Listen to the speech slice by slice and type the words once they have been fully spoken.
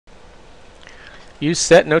use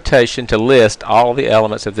set notation to list all the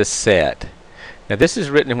elements of this set. Now this is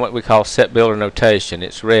written in what we call set builder notation.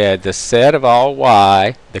 It's read the set of all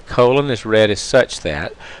y, the colon is read as such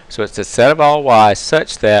that. So it's the set of all y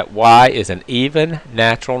such that y is an even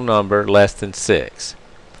natural number less than 6.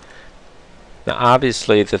 Now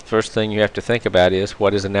obviously the first thing you have to think about is,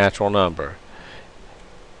 what is a natural number?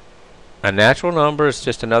 A natural number is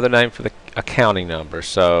just another name for a counting number.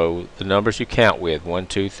 So the numbers you count with, 1,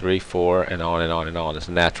 2, 3, 4, and on and on and on, is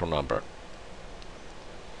a natural number.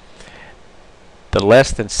 The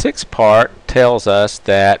less than 6 part tells us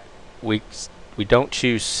that we don't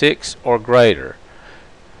choose 6 or greater.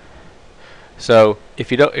 So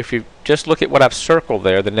if you just look at what I've circled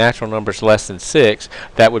there, the natural number is less than 6,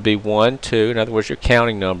 that would be 1, 2, in other words your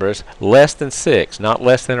counting numbers, less than 6, not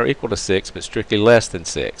less than or equal to 6, but strictly less than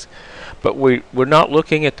 6. But we're not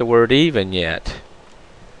looking at the word even yet.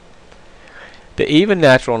 The even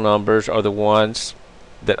natural numbers are the ones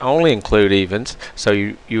that only include evens, so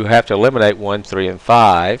you have to eliminate 1, 3, and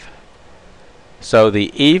 5. So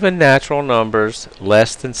the even natural numbers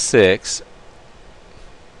less than 6,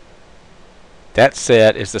 that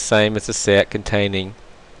set is the same as the set containing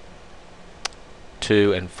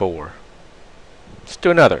 2 and 4. Let's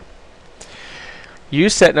do another.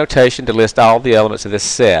 Use set notation to list all the elements of this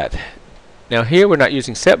set. Now here we're not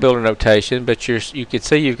using set builder notation, but you can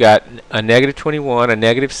see you've got a negative 21, a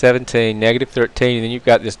negative 17, negative 13, and then you've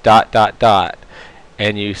got this dot dot dot,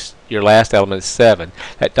 and your last element is 7.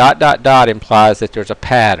 That dot dot dot implies that there's a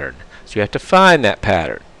pattern, so you have to find that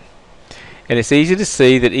pattern. And it's easy to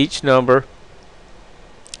see that each number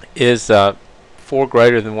is 4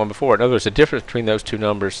 greater than the one before. In other words, the difference between those two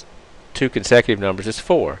numbers, two consecutive numbers, is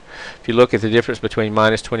 4. If you look at the difference between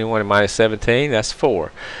minus 21 and minus 17, that's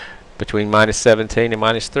 4. Between minus 17 and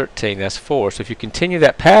minus 13, that's 4. So if you continue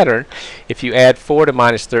that pattern, if you add 4 to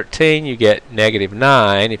minus 13, you get negative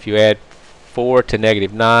 9. If you add 4 to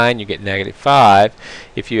negative 9, you get negative 5.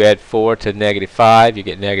 If you add 4 to negative 5, you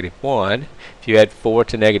get negative 1. If you add 4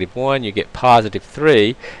 to negative 1, you get positive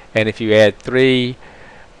 3. And if you add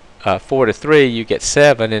 4 to 3, you get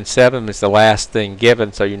 7. And 7 is the last thing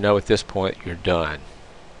given, so you know at this point you're done.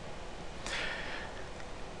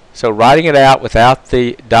 So writing it out without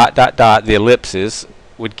the dot dot dot, the ellipses,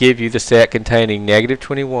 would give you the set containing negative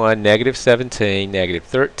 21, negative 17, negative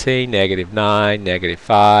 13, negative 9, negative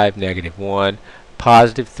 5, negative 1,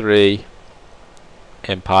 positive 3,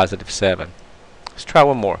 and positive 7. Let's try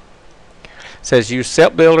one more. It says use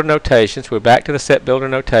set builder notation. So we're back to the set builder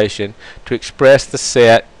notation to express the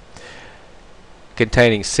set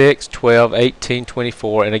containing 6, 12, 18,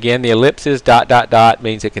 24, and again the ellipses dot dot dot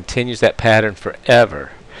means it continues that pattern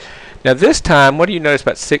forever. Now this time, what do you notice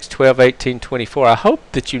about 6, 12, 18, 24? I hope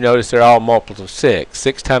that you notice they're all multiples of 6.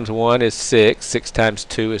 6 times 1 is 6, 6 times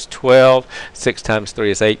 2 is 12, 6 times 3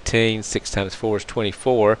 is 18, 6 times 4 is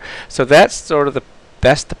 24. So that's sort of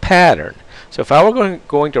that's the pattern. So if I were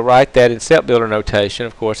going to write that in set builder notation,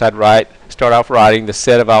 of course I'd start off writing the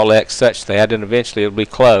set of all x such that, and eventually it'll be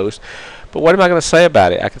closed. But what am I going to say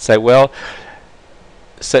about it? I can say, well,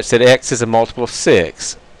 such that x is a multiple of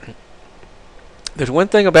 6. There's one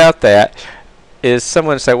thing about that is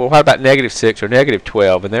someone say, well, what about negative 6 or negative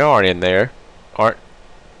 12? And they aren't in there. Aren't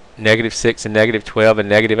negative 6 and negative 12 and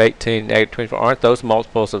negative 18 and negative 24, aren't those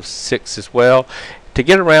multiples of 6 as well? To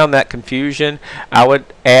get around that confusion, I would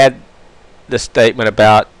add the statement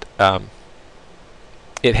about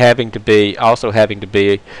it also having to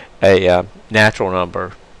be a natural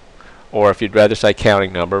number, or if you'd rather say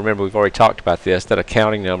counting number. Remember, we've already talked about this, that a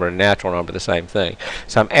counting number and a natural number are the same thing.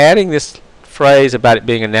 So I'm adding this phrase about it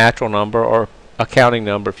being a natural number or a counting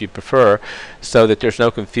number if you prefer, so that there's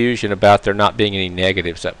no confusion about there not being any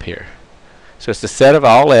negatives up here. So it's the set of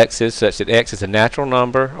all x's such that x is a natural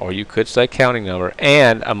number, or you could say counting number,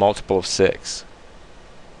 and a multiple of 6.